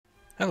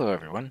Hello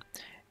everyone,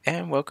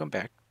 and welcome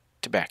back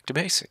to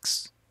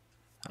Basics.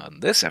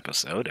 On this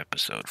episode,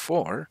 episode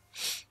 4,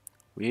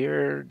 we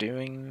are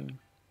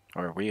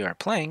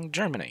playing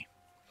Germany.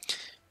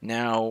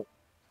 Now,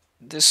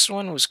 this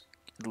one was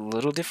a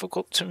little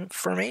difficult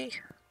for me,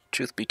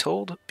 truth be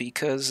told,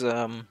 because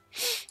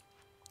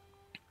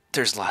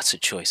there's lots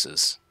of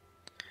choices.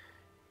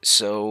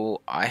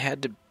 So I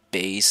had to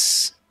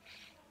base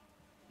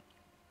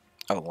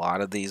a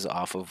lot of these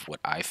off of what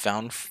I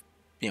found,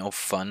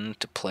 fun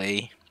to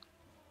play.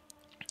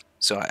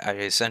 So I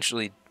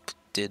essentially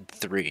did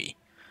 3.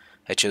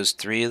 I chose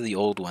 3 of the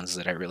old ones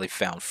that I really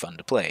found fun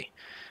to play.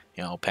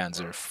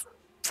 Panzer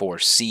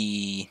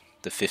 4C,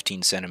 the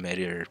 15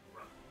 centimeter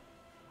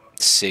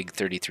SIG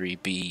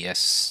 33B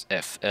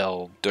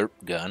SFL dirt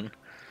gun,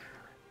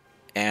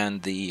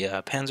 and the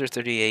Panzer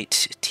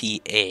 38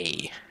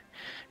 TA.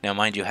 Now,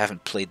 mind you, I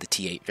haven't played the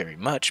T8 very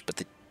much, but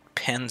the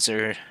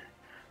Panzer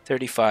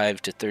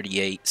 35 to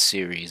 38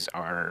 series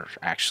are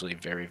actually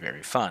very,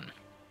 very fun.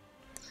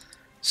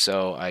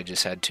 So I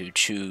just had to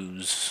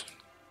choose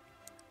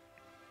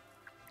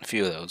a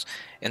few of those.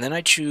 And then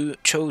I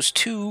chose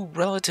 2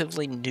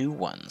 relatively new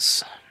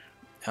ones.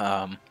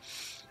 That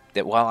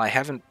while I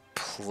haven't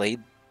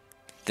played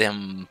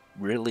them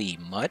really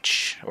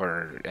much,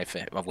 or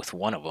with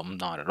one of them,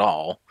 not at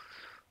all,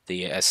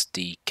 the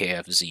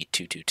SDKFZ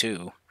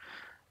 222,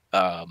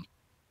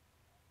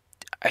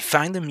 I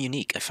find them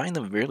unique. I find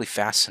them really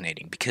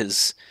fascinating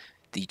because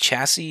the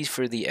chassis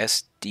for the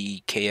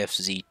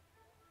SDKFZ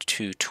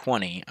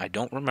 220, I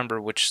don't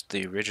remember which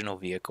the original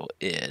vehicle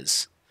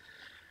is.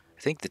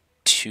 I think the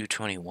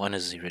 221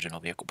 is the original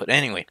vehicle. But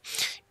anyway,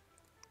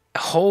 a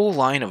whole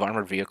line of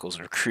armored vehicles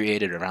are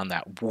created around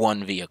that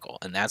one vehicle,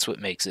 and that's what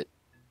makes it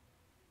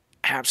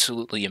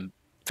absolutely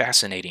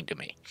fascinating to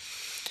me.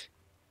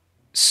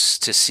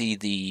 To see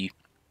the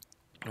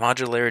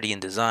modularity in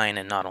design,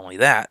 and not only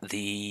that,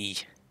 the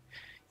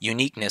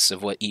uniqueness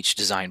of what each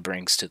design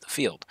brings to the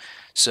field.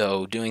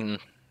 So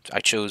I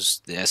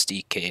chose the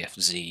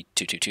SDKFZ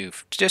 222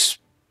 just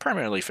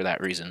primarily for that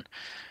reason.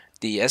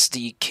 The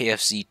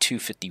SDKFZ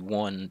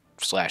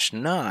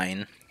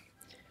 251/9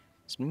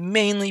 is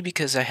mainly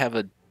because I have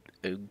a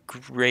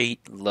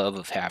great love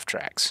of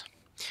half-tracks.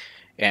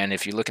 And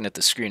if you're looking at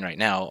the screen right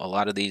now, a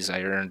lot of these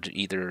I earned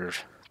either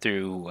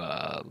through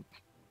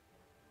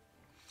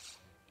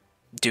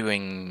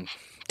doing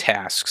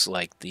tasks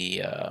like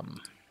the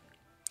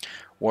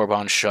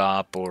Warbond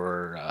shop,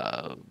 or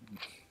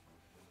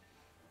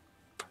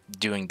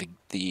doing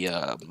the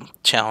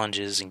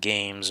challenges and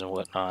games and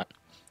whatnot.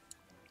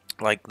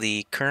 Like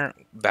the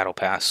current Battle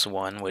Pass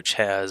one, which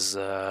has,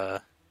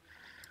 if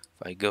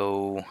I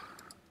go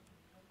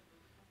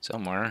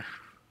somewhere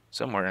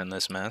in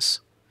this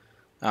mess.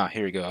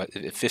 Here we go.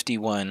 At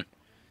 51,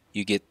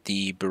 you get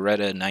the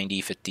Beretta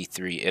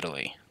 9053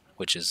 Italy,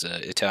 which is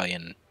an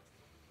Italian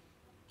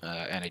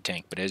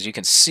anti-tank. But as you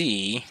can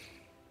see,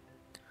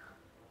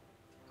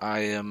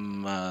 I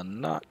am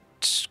not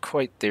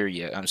quite there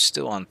yet. I'm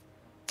still on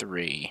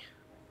 3.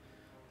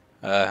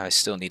 I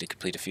still need to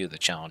complete a few of the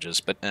challenges,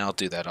 but I'll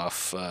do that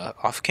off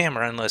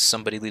camera unless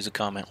somebody leaves a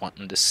comment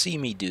wanting to see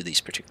me do these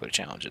particular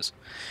challenges.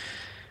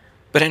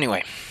 But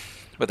anyway,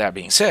 with that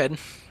being said,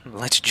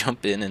 let's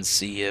jump in and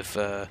see if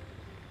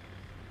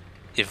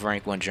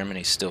Rank 1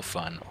 Germany is still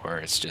fun, or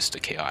it's just a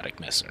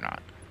chaotic mess or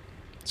not.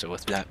 So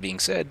with that being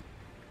said,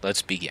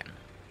 let's begin.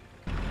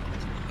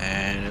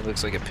 And it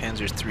looks like a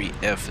Panzer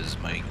 3F is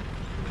my...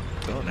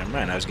 Oh, never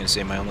mind, I was going to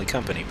say my only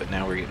company, but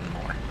now we're getting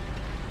more.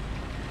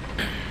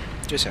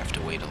 Just have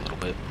to wait a little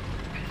bit.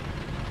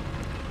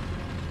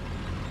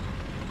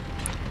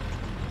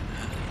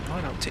 You know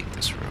what, I'll take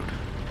this road.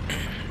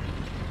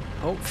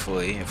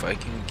 Hopefully, if I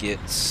can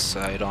get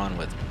side on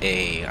with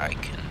A, I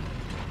can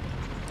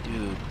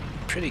do a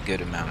pretty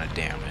good amount of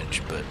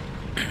damage, but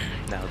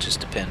that'll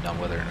just depend on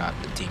whether or not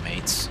the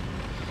teammates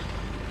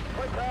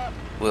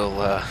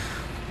will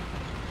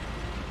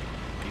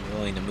be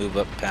willing to move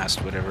up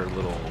past whatever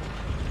little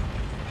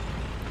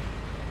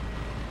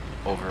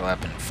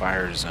overlapping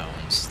fire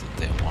zones that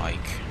they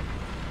like.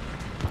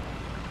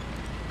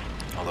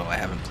 Although I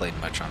haven't played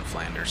much on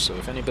Flanders, so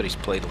if anybody's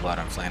played a lot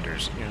on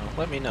Flanders,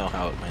 let me know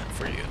how it went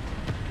for you.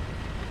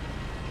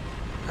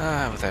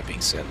 With that being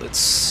said, let's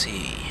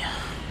see.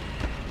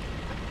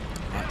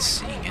 I'm not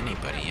seeing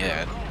anybody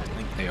yet. I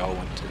think they all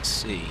went to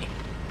C.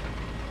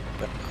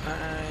 But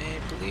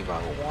I believe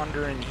I'll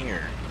wander in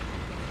here.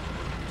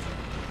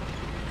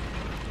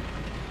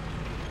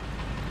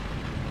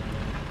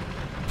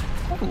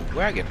 Ooh,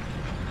 wagon.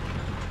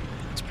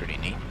 That's pretty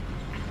neat.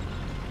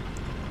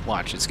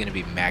 Watch, it's gonna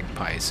be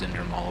Magpie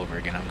Syndrome all over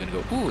again. I'm gonna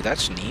go, ooh,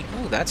 that's neat.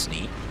 Ooh, that's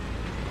neat.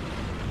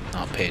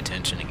 I'll pay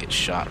attention and get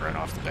shot right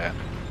off the bat.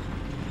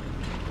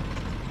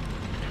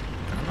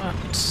 I'm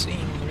not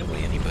seeing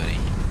really anybody.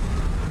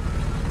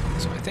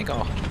 So I think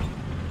I'll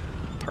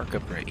park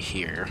up right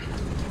here.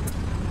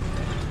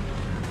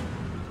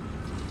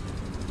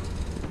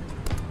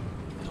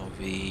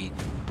 LV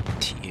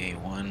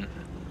TA1.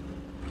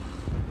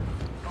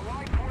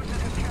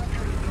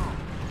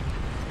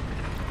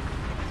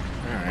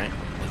 Alright,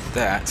 with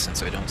that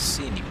since I don't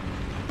see any.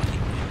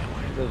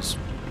 Why are those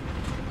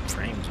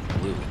frames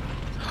blue?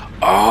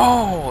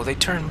 Oh, they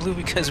turned blue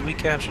because we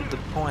captured the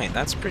point.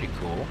 That's pretty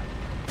cool.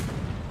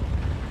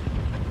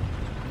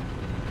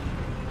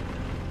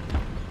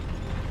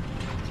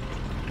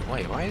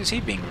 Wait, why is he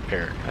being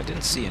repaired? I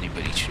didn't see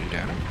anybody shoot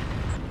at him.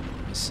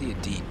 I see a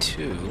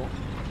D2.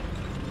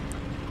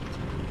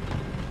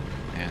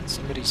 And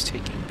somebody's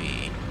taking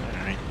B.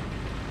 Alright.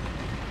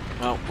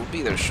 Well, we'll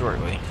be there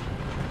shortly.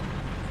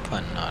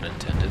 Pun not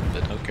intended,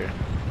 but okay.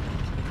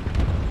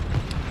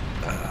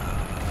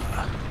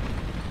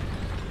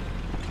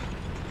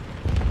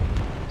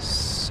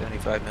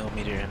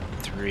 75mm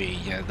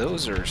M3. Yeah,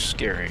 those are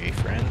scary,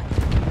 friend.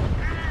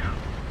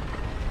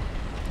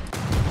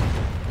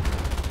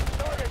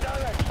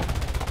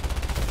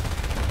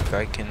 If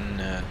I can,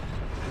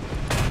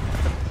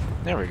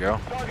 there we go.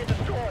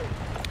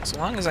 As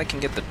long as I can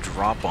get the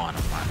drop on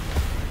him,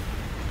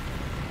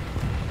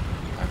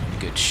 I'm in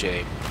good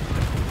shape.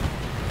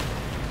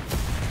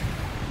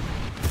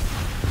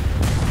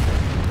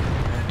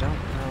 I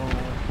don't know.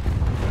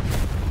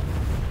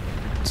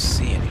 I don't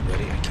see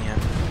anybody. I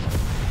can't.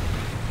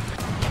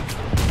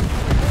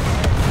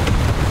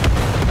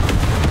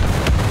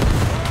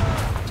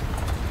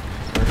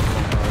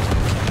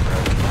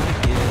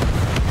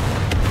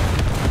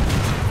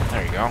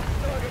 There you go.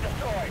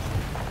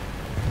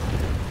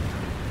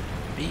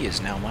 B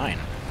is now mine.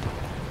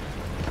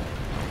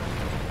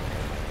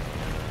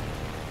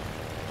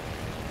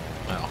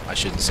 Well, I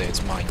shouldn't say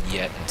it's mine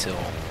yet until...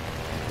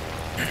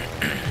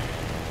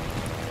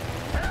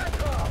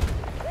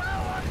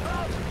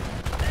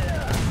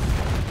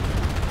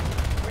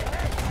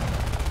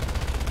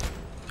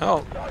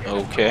 Oh,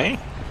 okay.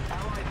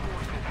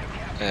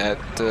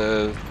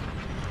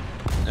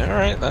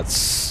 Alright,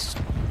 that's...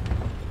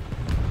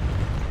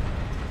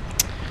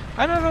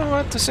 I don't know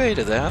what to say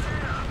to that.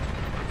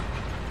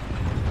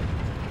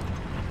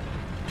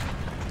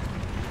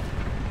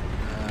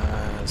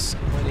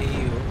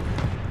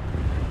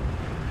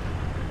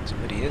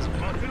 Somebody is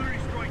moving.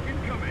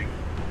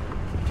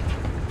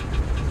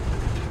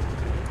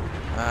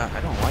 I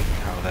don't like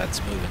how that's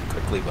moving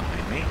quickly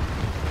behind me.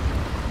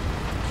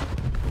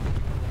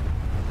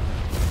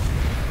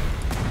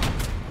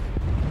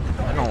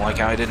 I don't like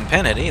how I didn't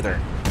pin it either.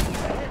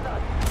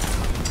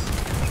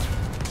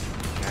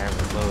 I have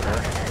a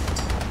loader.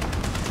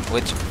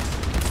 Which,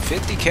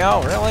 50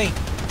 cal, really?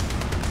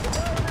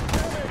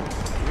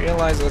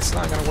 Realize that's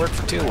not going to work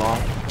for too long.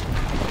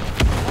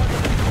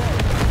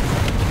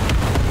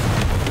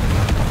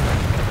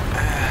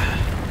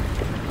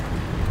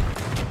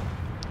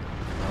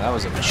 Well, that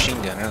was a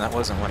machine gunner. That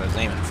wasn't what I was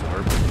aiming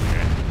for.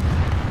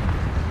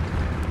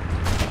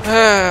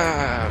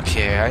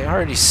 Okay, I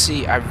already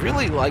see. I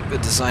really like the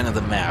design of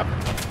the map,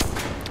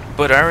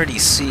 but I already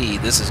see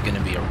this is going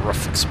to be a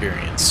rough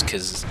experience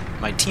because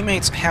my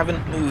teammates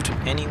haven't moved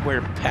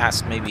anywhere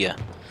past maybe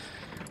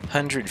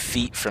 100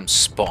 feet from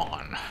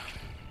spawn.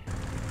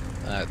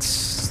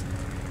 That's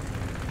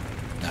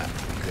not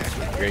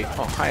exactly great.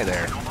 Oh, hi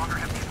there.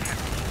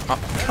 Oh,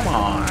 come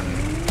on.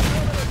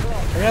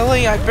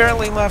 Really? I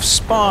barely left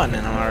spawn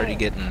and I'm already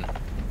getting...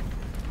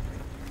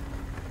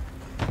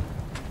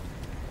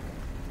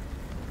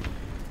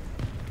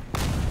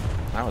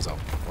 That was the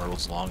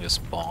world's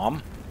longest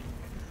bomb.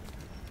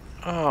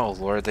 Oh,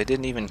 Lord, they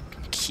didn't even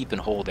keep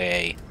and hold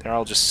A. They're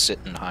all just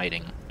sitting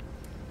hiding.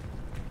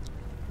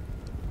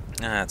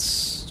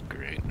 That's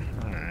great.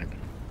 Alright.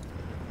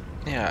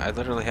 Yeah, I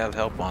literally have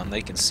help on.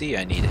 They can see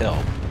I need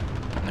help.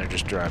 And they're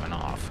just driving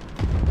off.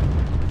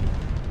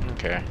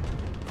 Okay.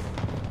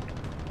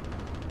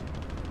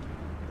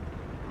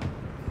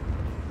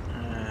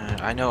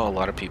 I know a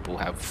lot of people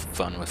have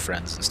fun with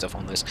friends and stuff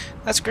on this.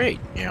 That's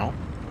great, you know.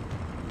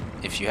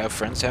 If you have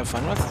friends to have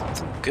fun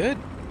with, good.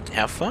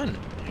 Have fun,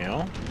 you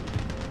know.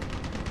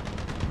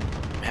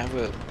 Have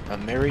a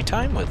merry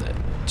time with it.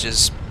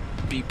 Just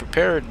be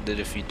prepared that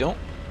if you don't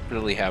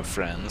really have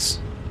friends,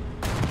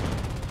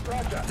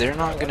 they're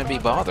not going to be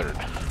bothered.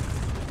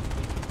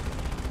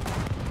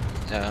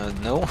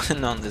 No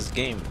one on this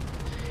game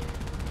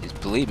is,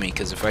 believe me,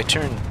 because if I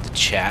turn the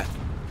chat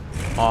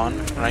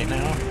on right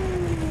now,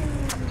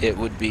 it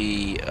would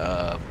be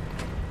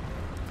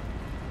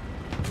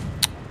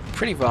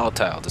pretty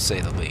volatile, to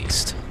say the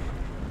least.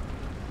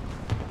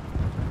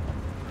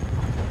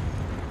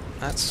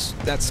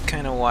 That's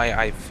kind of why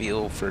I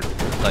feel for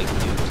like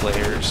new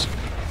players.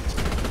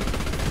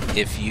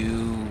 If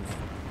you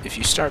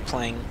start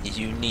playing,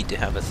 you need to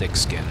have a thick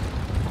skin.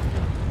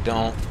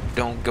 Don't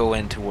go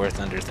into War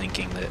Thunder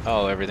thinking that,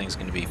 oh, everything's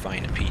going to be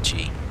fine and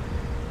peachy.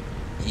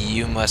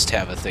 You must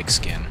have a thick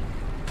skin.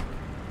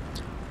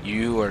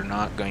 You are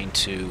not going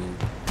to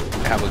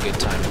have a good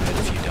time of it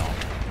if you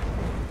don't.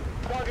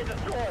 Target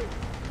destroyed.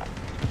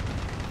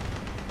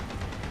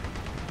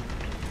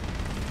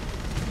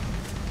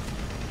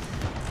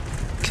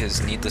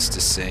 Because needless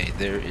to say,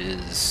 there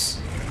is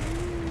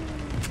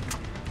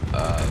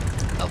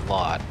a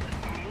lot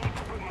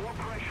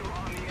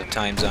of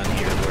times on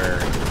here where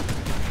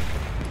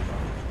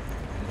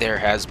there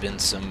has been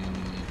some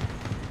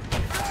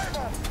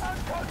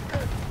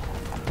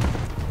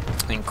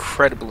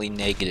incredibly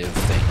negative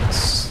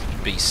things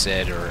be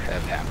said or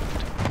have happened.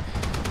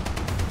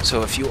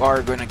 So if you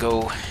are going to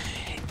go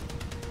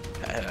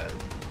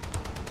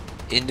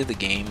into the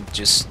game,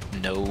 just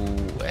know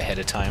ahead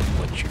of time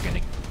what you're going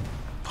to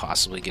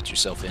possibly get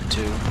yourself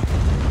into.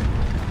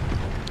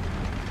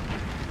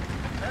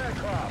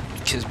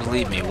 Because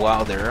believe me,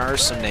 while there are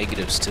some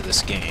negatives to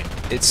this game,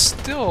 it's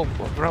still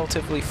a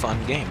relatively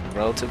fun game, a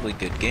relatively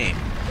good game.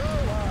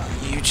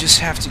 You just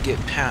have to get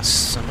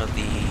past some of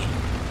the...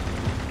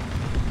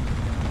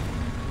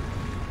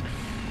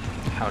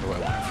 How do I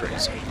want to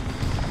phrase it?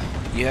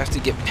 You have to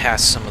get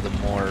past some of the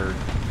more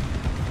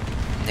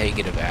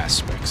negative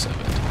aspects of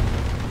it.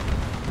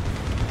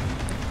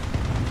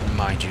 And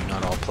mind you,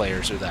 not all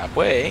players are that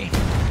way,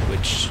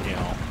 which, you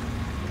know,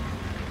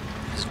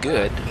 is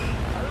good.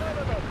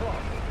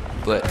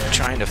 But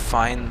trying to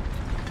find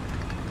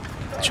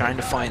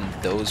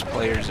those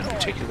players in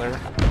particular,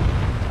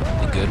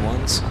 the good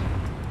ones,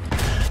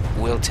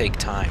 will take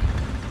time,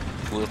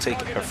 will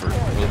take effort,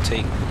 will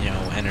take, you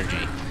know,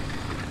 energy.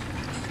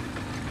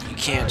 You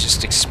can't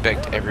just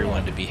expect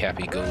everyone to be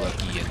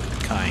happy-go-lucky and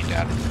kind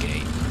out of the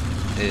gate.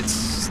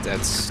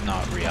 That's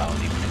not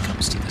reality when it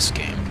comes to this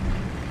game.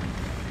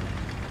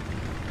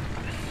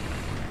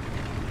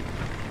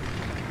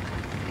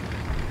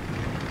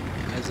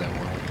 Where's that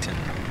Wellington?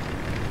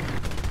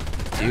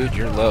 Dude,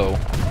 you're low.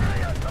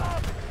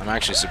 I'm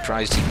actually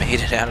surprised he made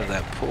it out of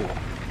that pool.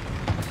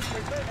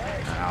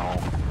 Ow.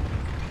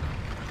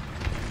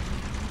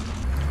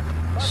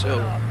 So,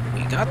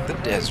 we got the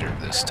desert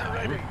this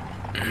time.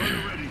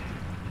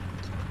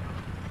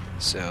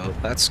 So,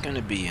 that's going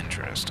to be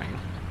interesting.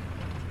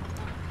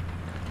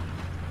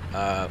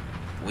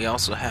 We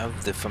also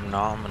have the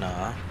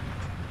phenomena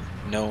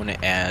known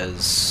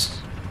as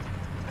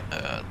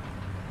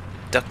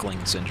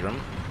duckling syndrome,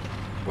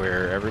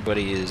 where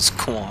everybody is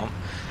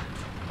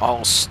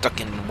all stuck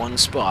in one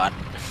spot,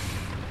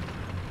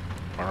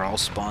 or all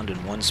spawned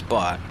in one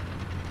spot.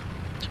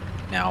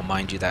 Now,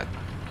 mind you, that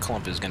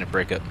clump is going to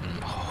break up,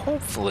 and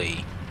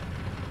hopefully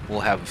we'll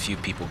have a few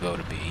people go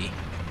to B.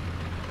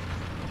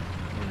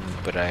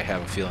 But I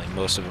have a feeling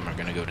most of them are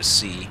going to go to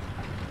C.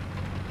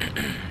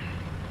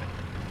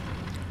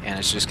 And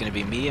it's just going to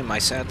be me and my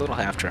sad little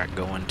half-track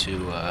going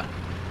to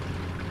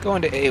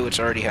A, which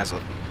already has, I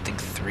think,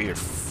 3 or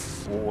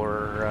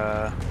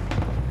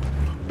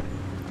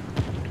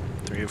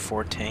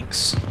 4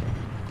 tanks.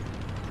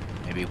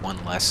 Maybe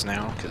one less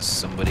now, because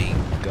somebody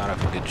got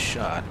up a good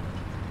shot.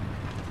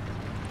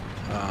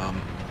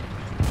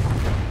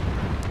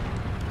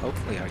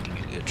 Hopefully I can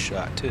get a good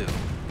shot, too.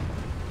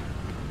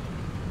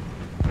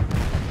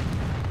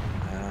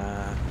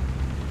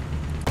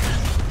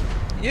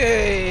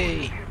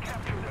 Yay!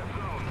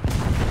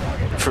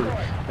 For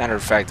matter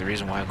of fact, the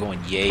reason why I'm going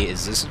yay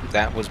is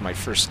that was my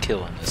first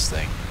kill in this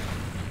thing.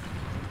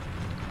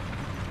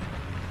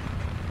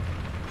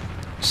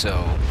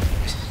 So,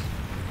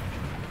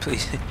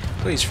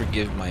 please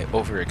forgive my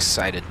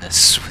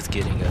overexcitedness with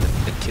getting a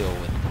kill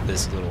with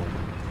this little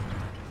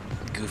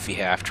goofy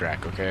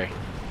half-track, okay?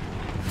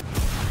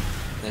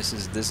 This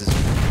is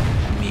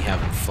me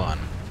having fun.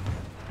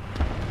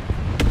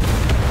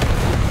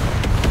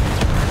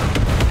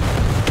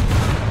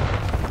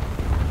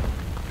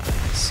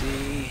 Let's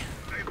see.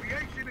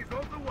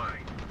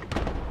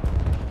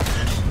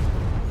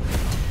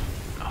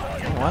 Oh,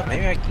 you know what?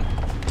 Maybe I can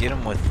get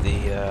him with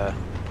the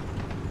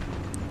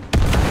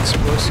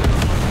explosive.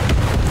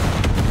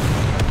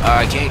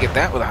 I can't get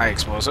that with a high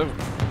explosive.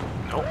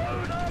 Nope.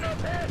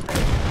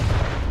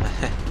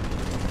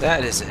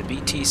 That is a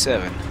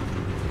BT-7.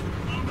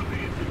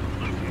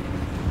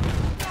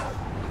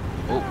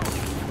 Oh.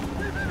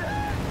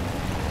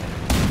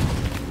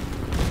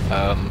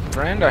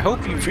 Friend, I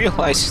hope you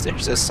realize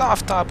there's a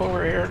soft top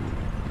over here.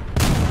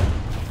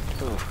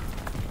 Ooh.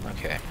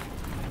 Okay.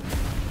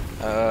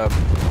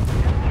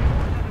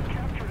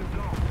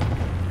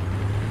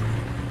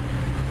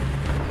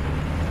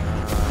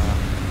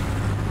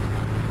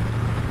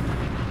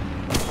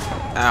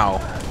 Ow.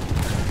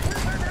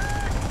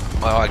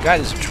 Well, I got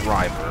his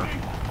driver.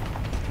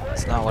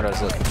 That's not what I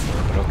was looking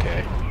for, but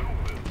okay.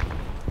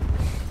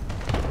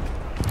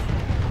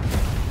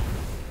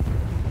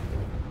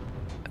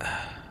 I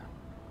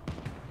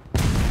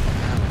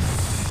have a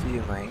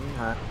feeling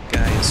that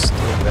guy is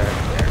still back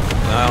there.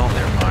 Well,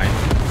 never mind.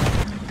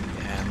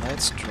 And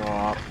let's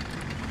drop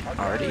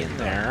Artie in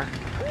there.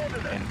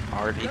 And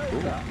Artie...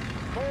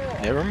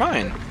 Ooh. Never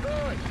mind.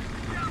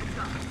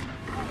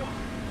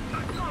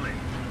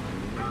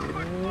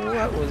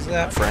 What was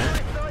that,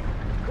 friend?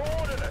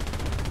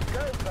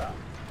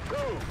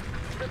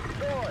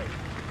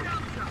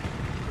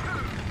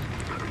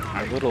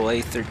 Our little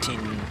A13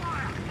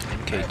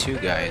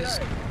 MK2 guy is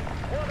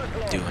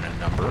doing a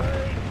number.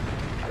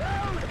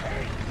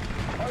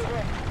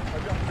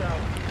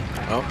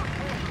 Oh.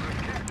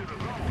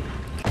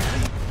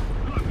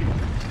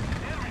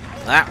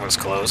 That was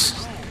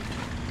close.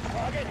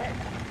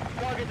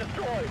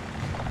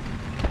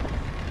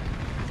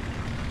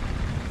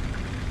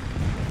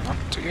 Not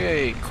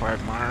today,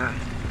 Quagmire.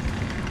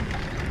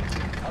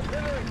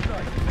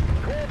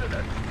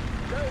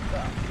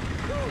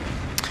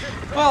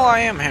 Well, I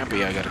am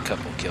happy I got a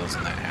couple kills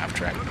in that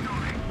half-track.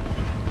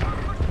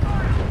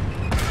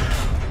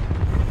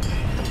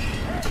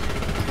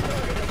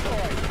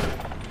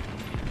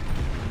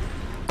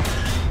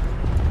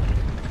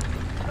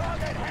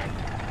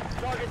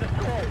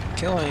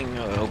 Killing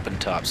open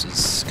tops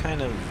is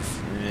kind of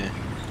a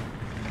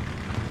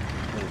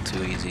little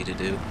too easy to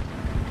do.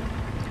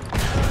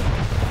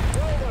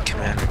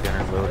 Commander,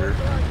 gunner, loader.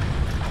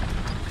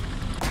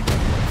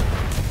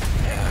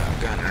 Yeah,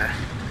 gunner.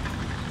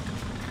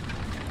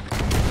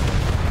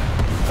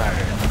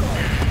 Fire.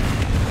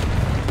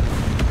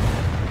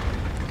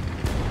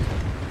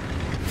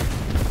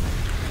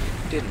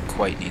 Didn't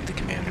quite need the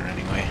commander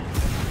anyway.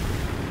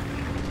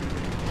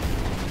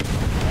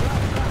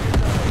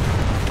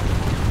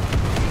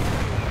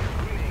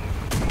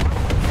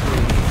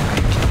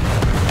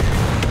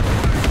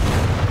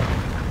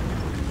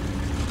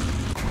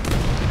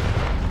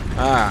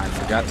 Ah, I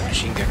forgot the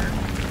machine gunner.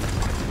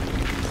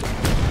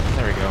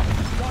 There we go.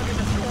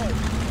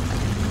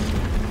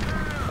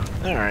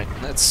 Alright,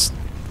 let's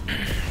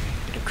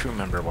get a crew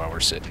member while we're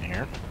sitting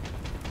here.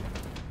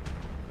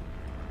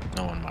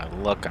 Knowing my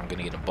luck, I'm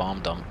gonna get a bomb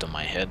dumped on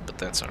my head, but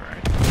that's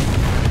alright.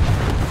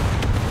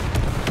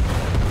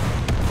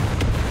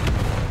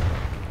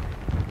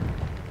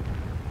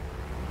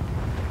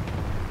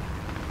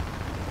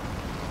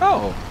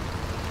 Oh!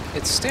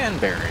 It's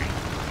Stanberry.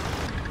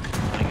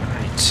 I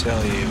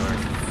tell you, our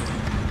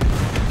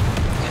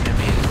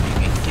enemy is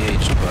being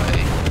engaged by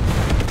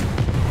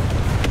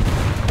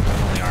not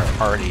only our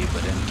party,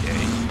 but MK.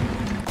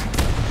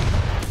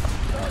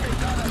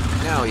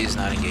 Now he's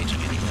not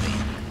engaging anybody.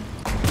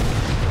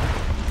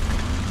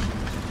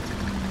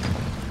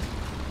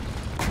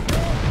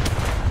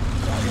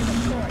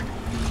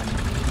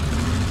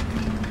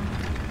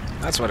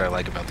 That's what I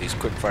like about these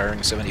quick-firing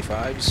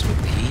 75s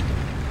with the heat.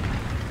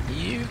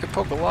 You can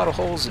poke a lot of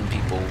holes in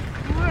people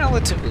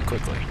relatively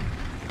quickly.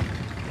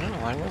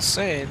 Well, I will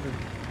say, the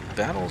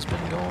battle's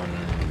been going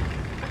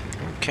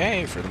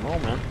okay for the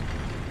moment.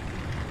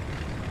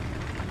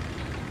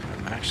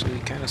 I'm actually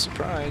kind of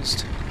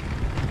surprised.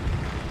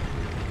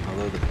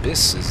 Although the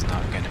BIS is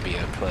not going to be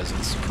a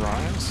pleasant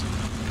surprise.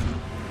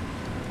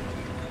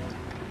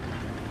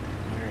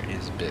 Where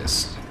is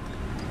BIS?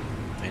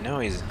 I know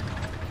he's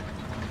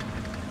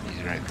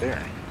right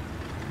there.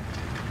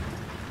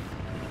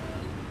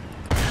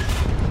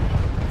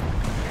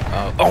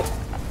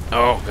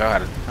 Oh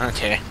god.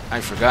 Okay,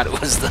 I forgot it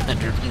was the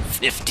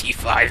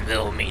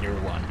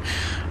 155mm one.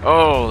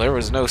 Oh, there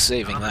was no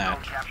saving that.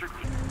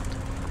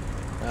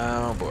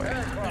 Oh boy,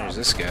 there's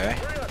this guy.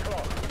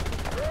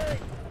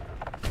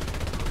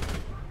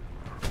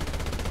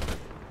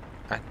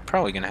 I'm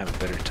probably gonna have a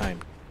better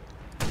time.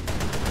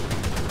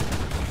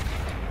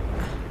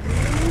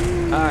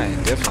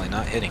 I'm definitely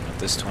not hitting with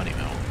this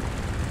 20mm.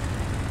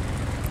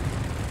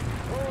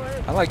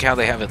 I like how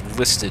they have it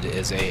listed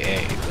as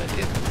AA, but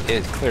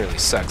it clearly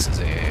sucks as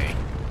AA.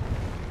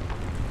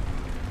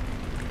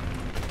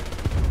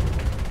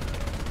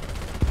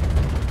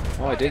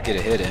 Well, I did get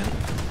a hit in.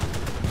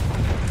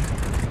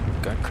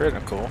 Got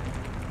critical.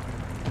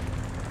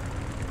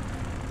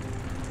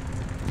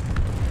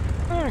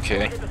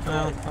 Okay,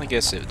 well, I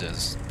guess it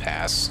does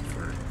pass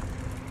for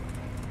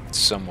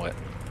somewhat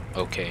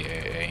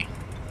okay AA.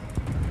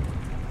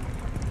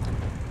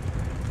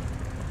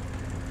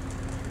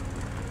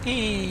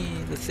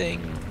 The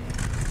thing.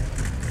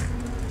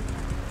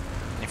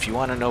 If you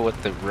want to know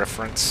what the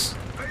reference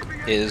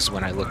is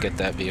when I look at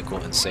that vehicle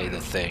and say the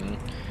thing,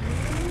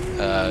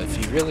 if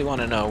you really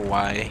want to know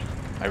why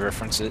I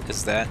reference it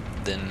as that,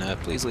 then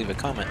please leave a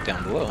comment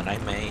down below and I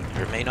may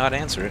or may not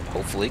answer it,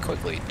 hopefully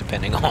quickly,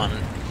 depending on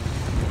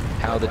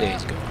how the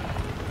day's going.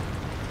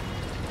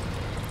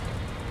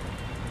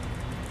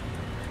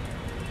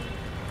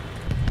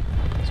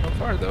 So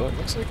far though, it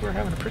looks like we're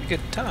having a pretty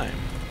good time.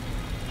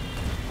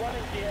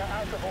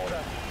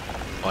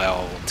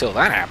 Well, until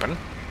that happened.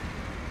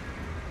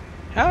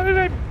 How did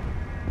I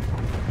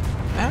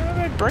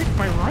break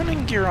my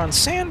running gear on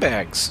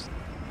sandbags?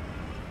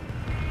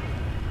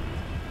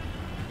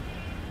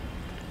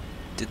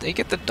 Did they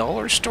get the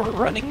dollar store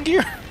running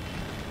gear?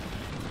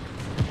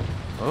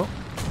 Oh.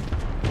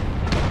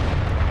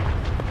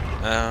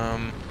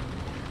 I'm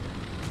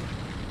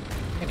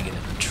gonna get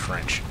in the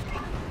trench.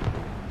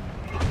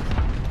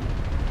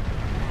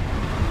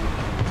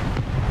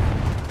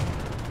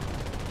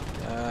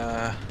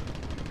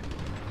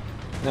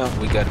 No,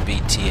 we got a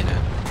BT and a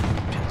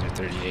Panzer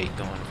 38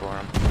 going for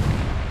him.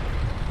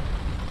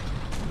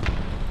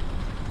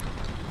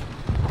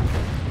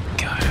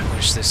 God, I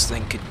wish this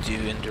thing could do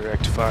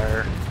indirect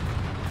fire.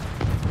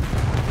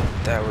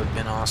 That would have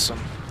been awesome.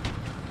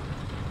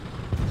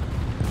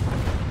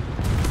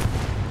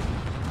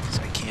 Because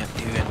I can't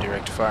do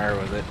indirect fire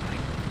with it.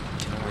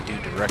 I can only do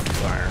direct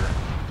fire.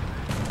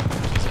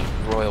 It's a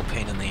royal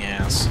pain in the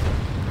ass.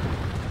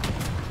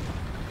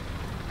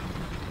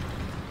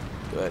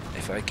 But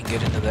if I can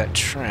get into that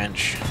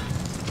trench...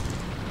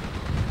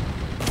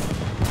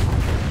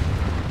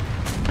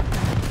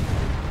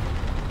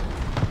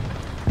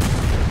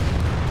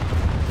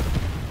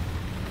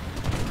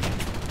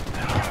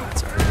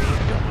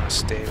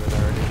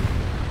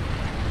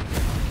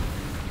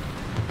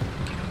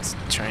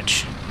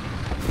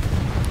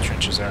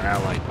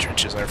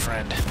 Approach is our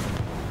friend.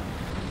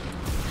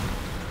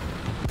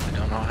 I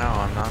don't know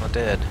how I'm not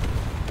dead.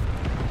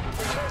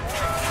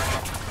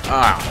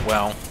 Ah,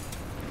 well.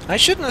 I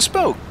shouldn't have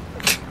spoke.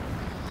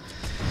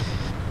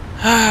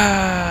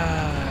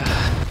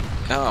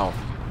 Oh.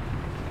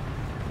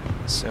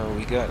 So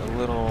we got a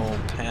little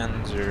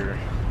Panzer.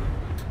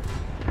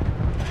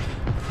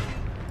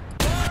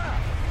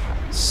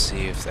 Let's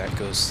see if that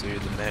goes through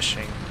the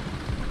meshing.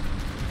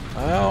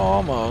 Well,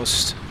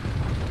 almost.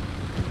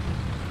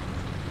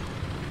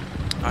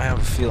 I have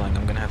a feeling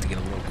I'm gonna have to get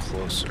a little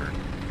closer.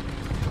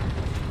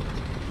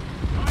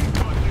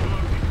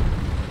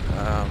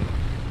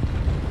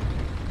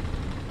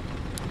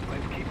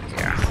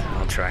 Yeah,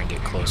 I'll try and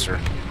get closer.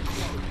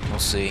 We'll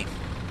see.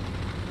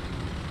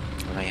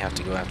 I may have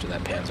to go after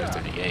that Panzer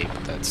 38,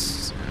 but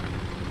that's...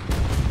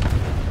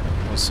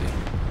 we'll see.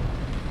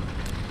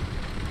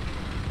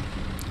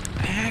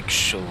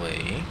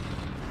 Actually,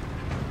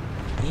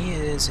 he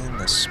is in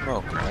the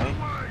smoke, right?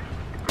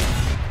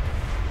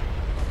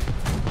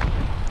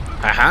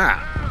 Haha!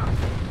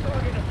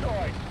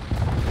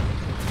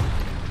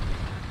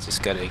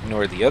 Just gotta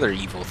ignore the other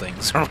evil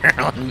things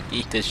around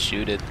me to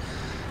shoot at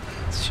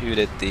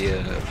the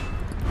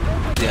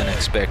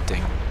unexpected.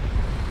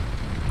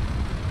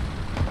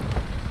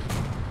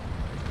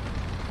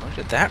 Where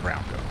did that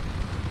round go?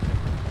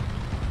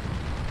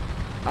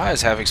 I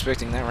was half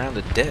expecting that round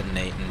to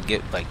detonate and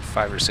get like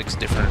 5 or 6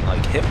 different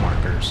like hit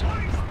markers.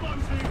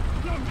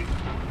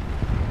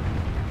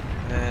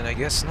 And I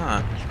guess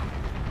not.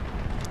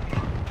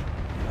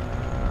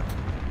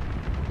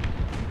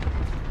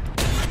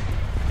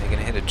 They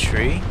gonna hit a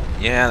tree?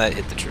 Yeah, that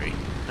hit the tree.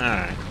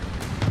 Alright.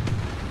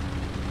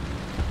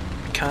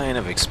 Kind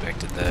of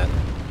expected that.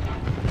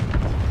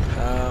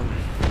 I'm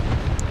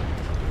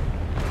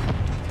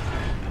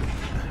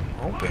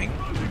hoping.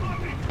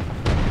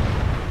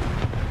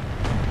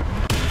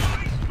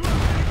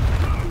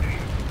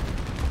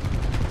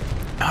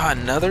 Ah,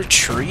 another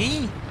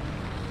tree?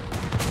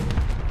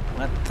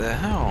 What the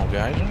hell,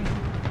 guys?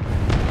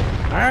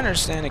 I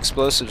understand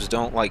explosives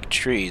don't like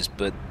trees,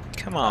 but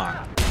come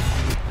on.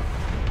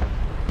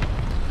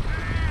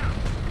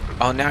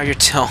 Oh, now you're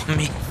telling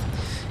me.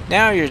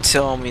 Now you're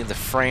telling me the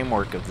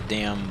framework of the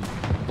damn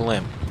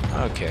blimp.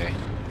 Okay.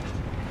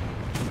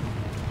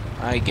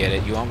 I get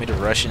it. You want me to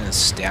rush in and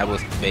stab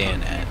with a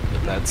bayonet,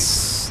 but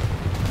that's...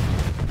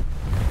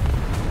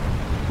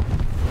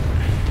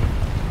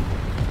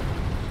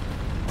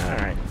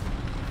 Alright.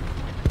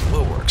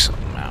 We'll work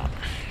something out.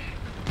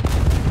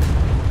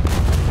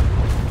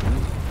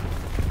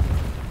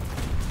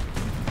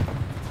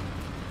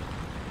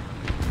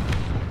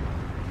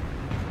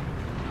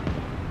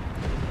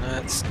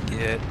 Let's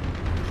get...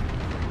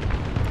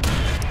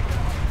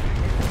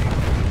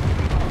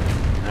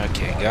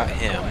 Okay, got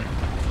him.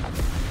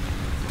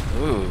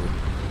 Ooh.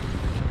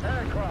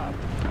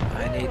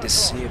 I need to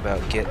see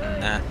about getting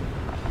that.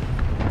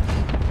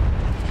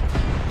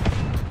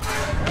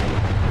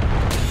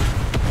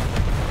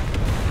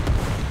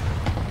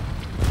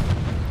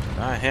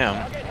 Not him.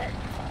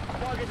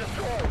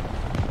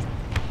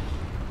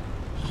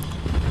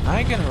 Am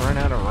I gonna run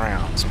out of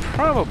rounds?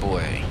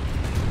 Probably.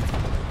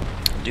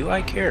 Do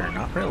I care?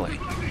 Not really.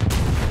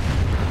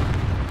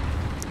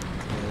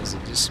 Because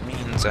it just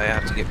means I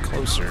have to get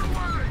closer.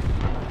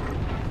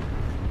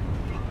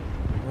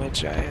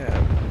 Which I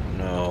have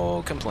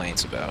no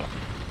complaints about.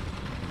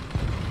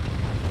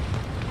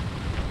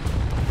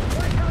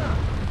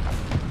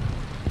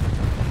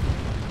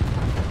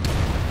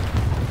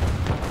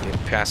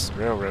 Get past the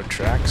railroad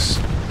tracks.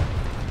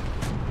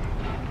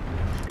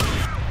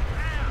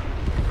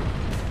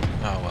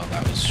 Oh well,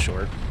 that was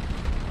short.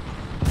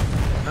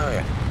 Oh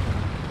yeah.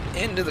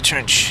 Into the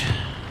trench.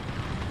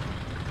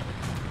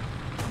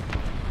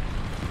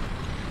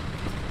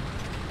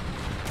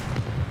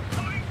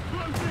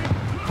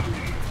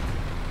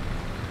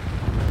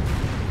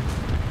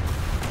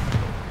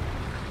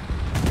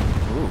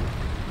 Ooh,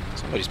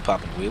 somebody's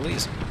popping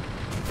wheelies.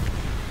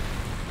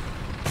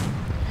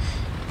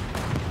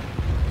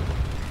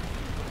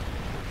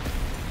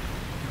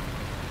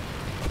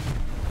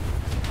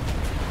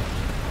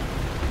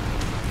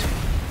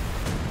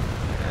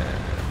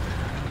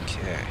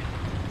 Okay.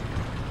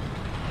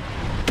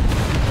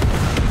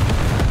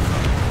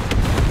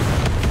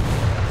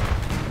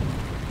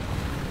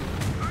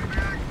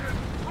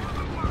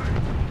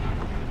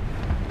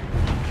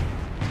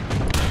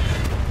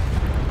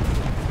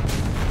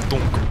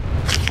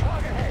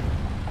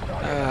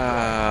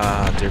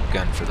 Derp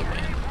gun for the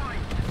win.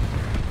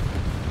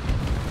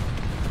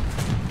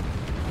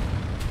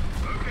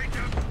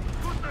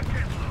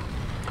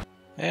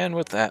 And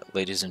with that,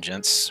 ladies and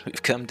gents,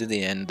 we've come to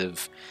the end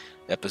of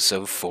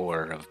episode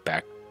 4 of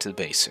Back to the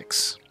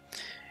Basics.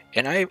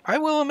 And I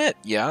will admit,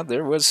 yeah,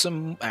 there was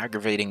some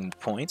aggravating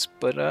points,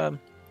 but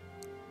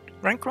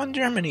Rank 1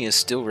 Germany is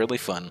still really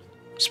fun,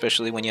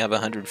 especially when you have a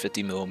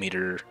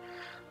 150mm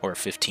or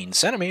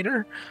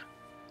 15cm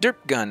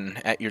derp gun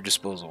at your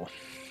disposal.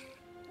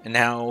 And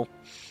now,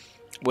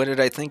 what did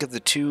I think of the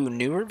 2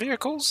 newer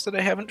vehicles that I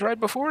haven't tried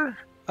before?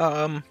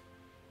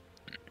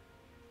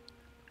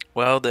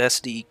 Well, the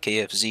SD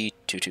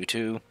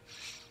 222,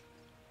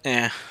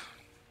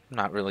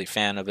 not really a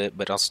fan of it,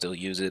 but I'll still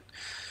use it.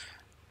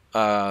 The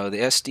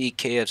SD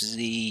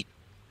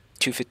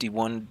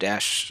 251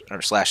 dash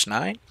or slash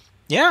 9,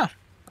 yeah,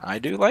 I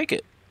do like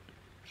it.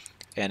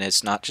 And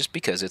it's not just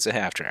because it's a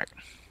half track,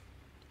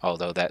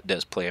 although that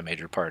does play a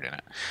major part in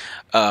it.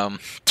 Um,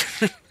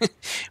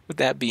 with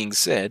that being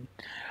said,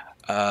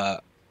 I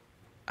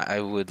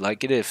would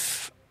like it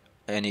if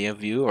any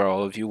of you or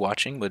all of you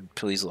watching would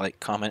please like,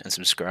 comment, and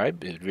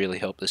subscribe. It would really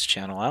help this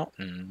channel out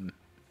and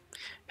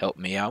help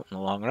me out in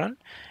the long run.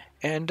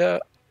 And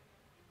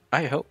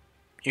I hope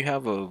you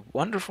have a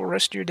wonderful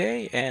rest of your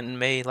day, and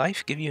may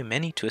life give you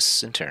many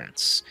twists and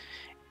turns.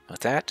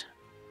 With that,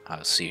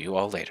 I'll see you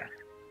all later.